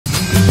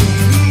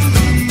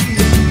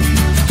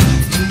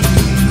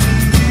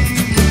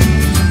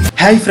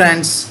Hi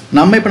friends,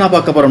 நம்ம இப்ப நான்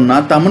பார்க்க போறோம்னா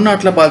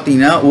தமிழ்நாட்டுல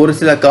பாத்தீங்கன்னா ஒரு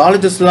சில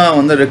காலேजेसலாம்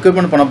வந்து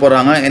ரெக்ரூட்மென்ட் பண்ண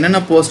போறாங்க.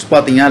 என்னென்ன போஸ்ட்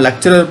பாத்தீங்கன்னா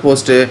lecturer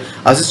post,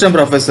 assistant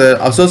professor,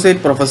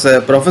 associate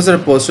professor,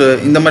 professor post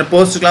இந்த மாதிரி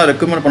போஸ்ட்க்குலாம்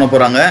ரெக்ரூட்மென்ட் பண்ண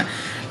போறாங்க.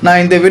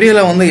 நான் இந்த வீடியோல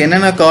வந்து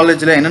என்னென்ன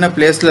காலேஜ்ல என்னென்ன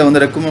பிளேஸ்ல வந்து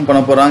ரெக்ரூட்மென்ட் பண்ண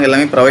போறாங்க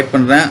எல்லாமே ப்ரொவைட்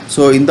பண்றேன்.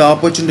 சோ இந்த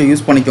ஆப்பர்சூனிட்டி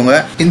யூஸ் பண்ணிக்கோங்க.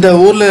 இந்த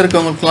ஊர்ல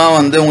இருக்கவங்களுக்குலாம்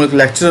வந்து உங்களுக்கு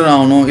லெக்சரர்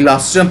ஆகணும் இல்ல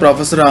அசிஸ்டன்ட்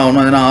ப்ரொஃபசர்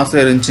ஆகணும் எதனா ஆசை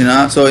இருந்துச்சுன்னா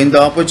சோ இந்த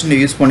ஆப்பர்சூனிட்டி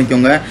யூஸ்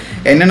பண்ணிக்கோங்க.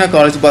 என்னென்ன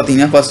காலேஜ்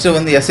பாத்தீங்கன்னா ஃபர்ஸ்ட்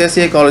வந்து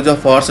S.Sc college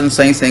of arts and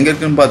science எங்க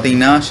இருக்குன்னு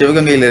பாத்தீங்கன்னா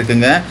சிவகங்கையில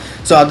இருக்குங்க.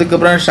 சோ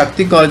அதுக்கப்புறம்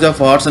சக்தி college of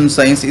arts and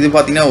science இது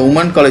பாத்தீங்கன்னா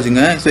உமன்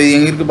காலேஜுங்க. சோ இது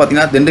எங்க இருக்கு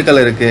பாத்தீங்கன்னா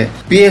திண்டுக்கல்ல இருக்கு.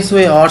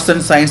 PSY arts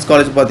and science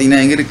college பாத்தீங்கன்னா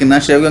எங்க இருக்குன்னா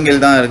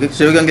சிவகங்கையில தான் இருக்கு.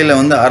 சிவகங்கையில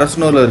வந்து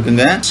அரசனூர்ல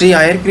இருக்குங்க. Sri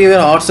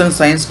ஐயர்கிரீவர் arts and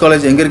science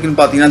college எங்க இருக்குன்னு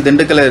பாத்தீங்கன்னா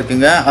திண்டுக்கல்ல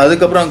இருக்குங்க.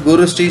 அதுக்கப்புறம்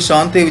குரு ஸ்ரீ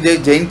சாந்தி விஜய்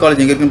ஜெயின்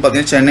காலேஜ் எங்க இருக்குன்னு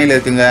பாத்தீங்கன்னா சென்னையில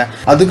இருக்குங்க.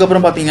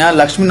 அதுக்கப்புறம் பாத்தீங்கன்னா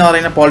லட்சுமி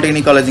நாராயண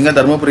பாலிடெக்னிக் காலேஜ்ங்க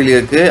தர்மபுரியில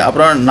இருக்கு.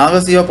 அப்புறம்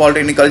நாகசிவா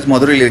பாலிடெக்னிக் காலேஜ்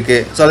மதுரையில இருக்கு.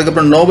 சோ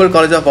அதுக்கப்புறம் Nobel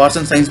college of arts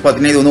and science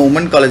பாத்தீங்கன்னா இது வந்து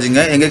உமன் காலேஜுங்க.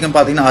 எங்க இருக்குன்னு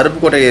பாத்தீங்கன்னா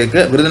அருப்புக்கோட்டையில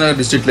இருக்கு, விருதுநகர்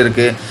டிஸ்ட்ரிக்ட்ல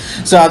இருக்கு.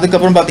 சோ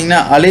அதுக்கப்புறம் பாத்தீங்கன்னா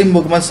அலீம்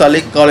Mohammed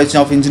Saliq college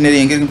of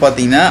engineering எங்க இருக்குன்னு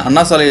பாத்தீங்கன்னா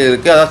அண்ணா சாலையில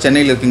இருக்கு, அதாவது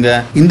சென்னையில இருக்குங்க.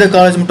 இந்த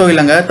காலேஜ் மட்டும்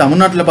இல்லங்க,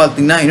 தமிழ்நாட்டுல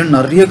பாத்தீங்கன்னா இன்னும்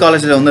நிறைய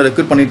காலேஜ்ல வந்து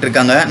ரெக்ரூட் பண்ணிட்டு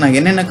இருக்காங்க. நான்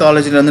என்னென்ன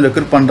காலேஜ்ல வந்து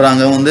ரெக்ரூட்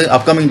பண்றாங்க வந்து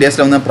அப்கமிங்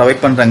டேஸ்ல வந்து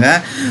ப்ரொவைட் பண்றாங்க.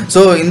 சோ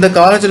இந்த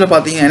காலேஜ்ல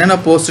பாத்தீங்கன்னா என்னென்ன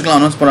போஸ்ட்டுக்கு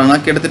அனௌன்ஸ் பண்றாங்கன்னா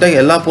கிட்டத்தட்ட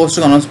எல்லா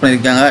போஸ்ட்டுக்கும் அனௌன்ஸ்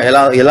பண்ணிருக்காங்க.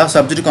 எல்லா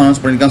சப்ஜெக்ட்டுக்கும்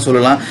அனௌன்ஸ் பண்ணிருக்காங்க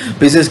சொல்லலாம்.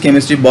 Physics,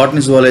 chemistry,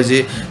 botany, zoology.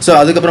 So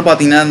அதுக்கப்புறம்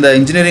பாத்தீங்கன்னா இந்த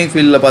இன்ஜினியரிங்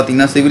ஃபீல்ட்ல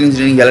பாத்தீங்கன்னா civil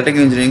engineering,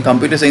 electrical engineering,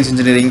 computer science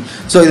engineering.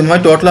 So இது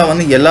மாதிரி டோட்டலா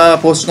வந்து எல்லா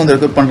போஸ்ட்டுக்கும் வந்து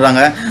ரெக்ரூட்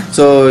பண்றாங்க.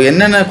 சோ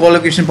என்னென்ன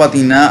குவாலிஃபிகேஷன்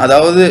பாத்தீங்கன்னா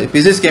அதாவது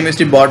physics,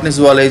 chemistry, botany,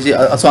 zoology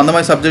so அந்த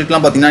மாதிரி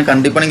சப்ஜெக்ட்லாம் பாத்தீங்கன்னா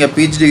கண்டிப்பா நீங்க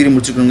PG டிகிரி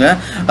முடிச்சிருக்கீங்க.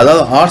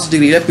 அதாவது ஆர்ட்ஸ்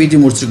டிகிரியில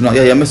PG முடிச்சிருக்கணும்,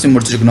 M.Sc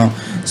முடிச்சிருக்கணும்.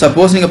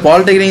 சப்போஸ் நீங்க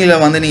பாலிடெக்னிக்ல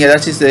வந்து நீங்க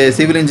ஏதாச்சும்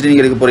சிவில் இன்ஜினியரிங்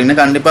எடுக்க போறீங்கன்னா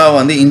கண்டிப்பா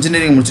வந்து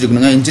இன்ஜினியரிங்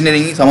முடிச்சிருக்கணுங்க.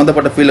 இன்ஜினியரிங்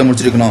சம்பந்தப்பட்ட ஃபீல்ட்ல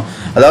முடிச்சிருக்கணும்.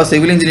 அதாவது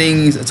சிவில்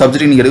இன்ஜினியரிங்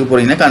சப்ஜெக்ட் நீங்க எடுக்க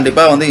போறீங்கன்னா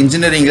கண்டிப்பா வந்து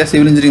இன்ஜினியரிங்ல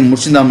சிவில் இன்ஜினியரிங்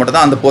முடிச்சிருந்தா மட்டும்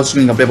தான் அந்த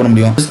போஸ்ட்டுக்கு நீங்க அப்ளை பண்ண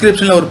முடியும்.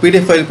 டிஸ்கிரிப்ஷன்ல ஒரு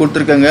PDF ஃபைல்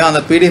கொடுத்துருக்காங்க.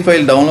 அந்த PDF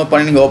ஃபைல் டவுன்லோட்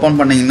பண்ணி நீங்க ஓபன்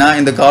பண்ணீங்கன்னா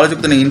இந்த காலேஜ்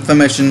பத்தின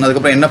இன்ஃபர்மேஷன்,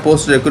 அதுக்கப்புறம் என்ன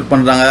போஸ்ட் ரெக்ரூட்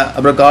பண்றாங்க,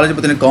 அப்புறம் காலேஜ்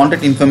பத்தின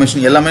கான்டாக்ட்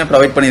இன்ஃபர்மேஷன் எல்லாமே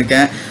ப்ரொவைட்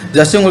பண்ணிருக்கேன்.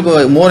 ஜஸ்ட் உங்களுக்கு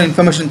மோர்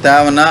இன்ஃபர்மேஷன்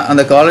தேவைன்னா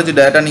அந்த காலேஜ்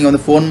டேட்டா நீங்க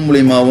வந்து ஃபோன்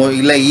மூலமாவோ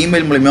இல்ல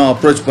இமெயில் மூலமாவோ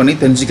அப்ரோச் பண்ணி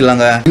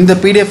தெரிஞ்சுக்கலாங்க. இந்த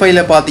PDF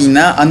ஃபைல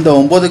பாத்தீங்கன்னா அந்த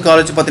 9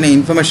 காலேஜ் பத்தின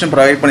இன்ஃபர்மேஷன்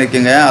ப்ரொவைட்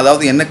பண்ணிருக்கீங்க.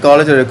 அதாவது என்ன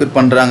காலேஜ் ரெக்ரூட்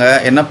பண்றாங்க,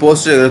 என்ன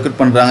போஸ்ட் ரெக்ரூட்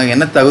பண்றாங்க,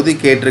 என்ன தகுதி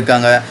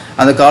கேட்டிருக்காங்க,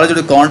 அந்த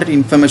காலேஜோட கான்டாக்ட்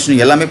இன்ஃபர்மேஷன்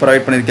எல்லாமே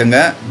ப்ரொவைட் பண்ணிருக்காங்க.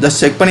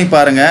 ஜஸ்ட் செக் பண்ணி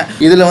பாருங்க.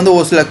 இதுல வந்து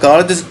ஒரு சில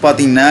காலேஜஸ்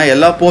பாத்தீங்கன்னா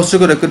எல்லா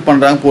போஸ்ட்டுக்கும் ரெக்ரூட்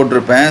பண்றாங்க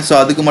போட்டிருப்பேன். ஸோ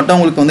அதுக்கு மட்டும்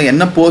உங்களுக்கு வந்து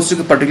என்ன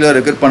போஸ்ட்டுக்கு பர்டிகுலர்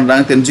ரெக்ரூட்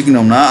பண்றாங்க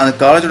தெரிஞ்சுக்கணும்னா அந்த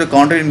காலேஜோட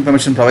கான்டாக்ட்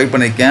இன்ஃபர்மேஷன் ப்ரொவைட்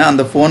பண்ணிருக்கேன்.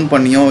 அந்த ஃபோன்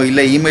பண்ணியோ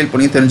இல்ல இமெயில்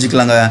பண்ணியோ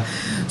தெரிஞ்சுக்கலாங்க.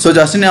 ஸோ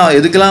ஜஸ்ட் நான்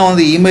எதுக்கெல்லாம்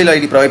வந்து இமெயில்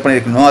ஐடி ப்ரொவைட்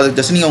பண்ணியிருக்கணும், அதுக்கு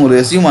ஜஸ்ட் நீங்கள் உங்கள்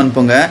ரெஸ்யூம்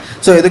அனுப்புங்க.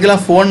 ஸோ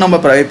எதுக்கெல்லாம் ஃபோன்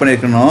நம்பர் ப்ரொவைட்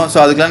பண்ணியிருக்கணும், ஸோ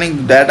அதுக்கெல்லாம்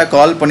நீங்கள் டேட்டா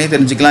கால் பண்ணி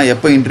தெரிஞ்சுக்கலாம்,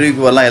 எப்போ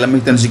இன்டர்வியூக்கு வரலாம்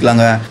எல்லாமே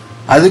தெரிஞ்சுக்கலாங்க.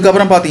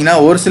 அதுக்கப்புறம் பார்த்தீங்கன்னா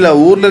ஒரு சில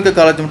ஊரில் இருக்க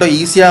காலேஜ் மட்டும்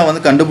ஈஸியாக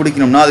வந்து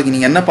கண்டுபிடிக்கணும்னா அதுக்கு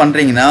நீங்கள் என்ன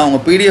பண்ணுறீங்கன்னா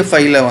உங்கள் PDF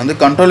ஃபைலில் வந்து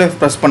Ctrl F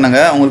ப்ரெஸ்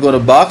பண்ணுங்கள். உங்களுக்கு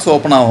ஒரு பாக்ஸ்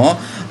ஓப்பன் ஆகும்.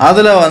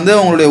 அதில் வந்து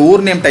உங்களுடைய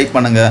ஊர் நேம் டைப்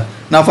பண்ணுங்கள்.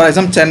 நான் ஃபார்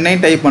எக்ஸாம்பிள் சென்னை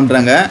டைப்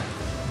பண்ணுறேங்க.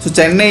 ஸோ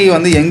சென்னை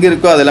வந்து எங்கே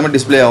இருக்கோ அது எல்லாமே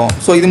டிஸ்பிளே ஆகும்.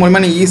 ஸோ இது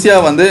மூலமாக நீங்கள்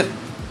ஈஸியாக வந்து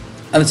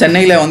அந்த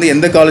சென்னையில் வந்து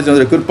எந்த காலேஜ்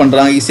வந்து ரெக்ரூட்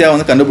பண்ணுறாங்க ஈஸியாக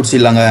வந்து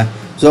கண்டுபிடிச்சிடலாங்க.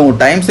 ஸோ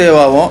உங்களுக்கு டைம் சேவ்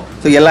ஆகும்.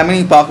 ஸோ எல்லாமே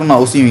நீங்கள் பார்க்கணும்னு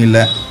அவசியம்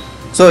இல்லை.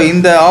 ஸோ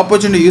இந்த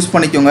ஆப்பர்ச்சுனிட்டி யூஸ்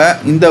பண்ணிக்கோங்க.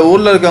 இந்த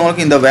ஊரில்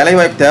இருக்கவங்களுக்கு இந்த வேலை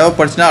வாய்ப்பு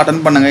தேவைப்படுச்சுன்னா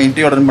அட்டன் பண்ணுங்க,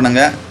 இன்டர்வியூ அட்டன்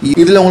பண்ணுங்க.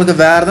 இதில் உங்களுக்கு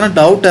வேறு எதனா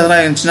டவுட் எதனா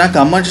இருந்துச்சுன்னா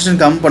கமெண்ட் செக்ஷன்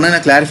கமெண்ட் பண்ணி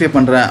நான் கிளாரிஃபை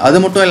பண்ணுறேன். அது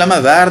மட்டும்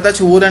இல்லாமல் வேறு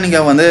ஏதாச்சும் ஊரில்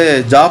நீங்கள் வந்து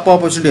ஜாப்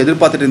ஆப்பர்ச்சுனிட்டி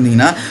எதிர்பார்த்துட்டு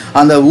இருந்தீங்கன்னா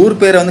அந்த ஊர்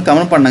பேரை வந்து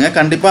கமெண்ட் பண்ணுங்க.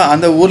 கண்டிப்பாக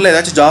அந்த ஊரில்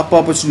ஏதாச்சும் ஜாப்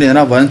ஆப்பர்ச்சுனிட்டி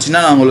எதனா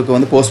வந்துச்சுன்னா நான் உங்களுக்கு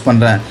வந்து போஸ்ட்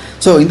பண்ணுறேன்.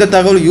 ஸோ இந்த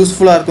தகவல்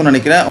யூஸ்ஃபுல்லாக இருக்கும்னு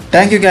நினைக்கிறேன்.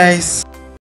 Thank you guys.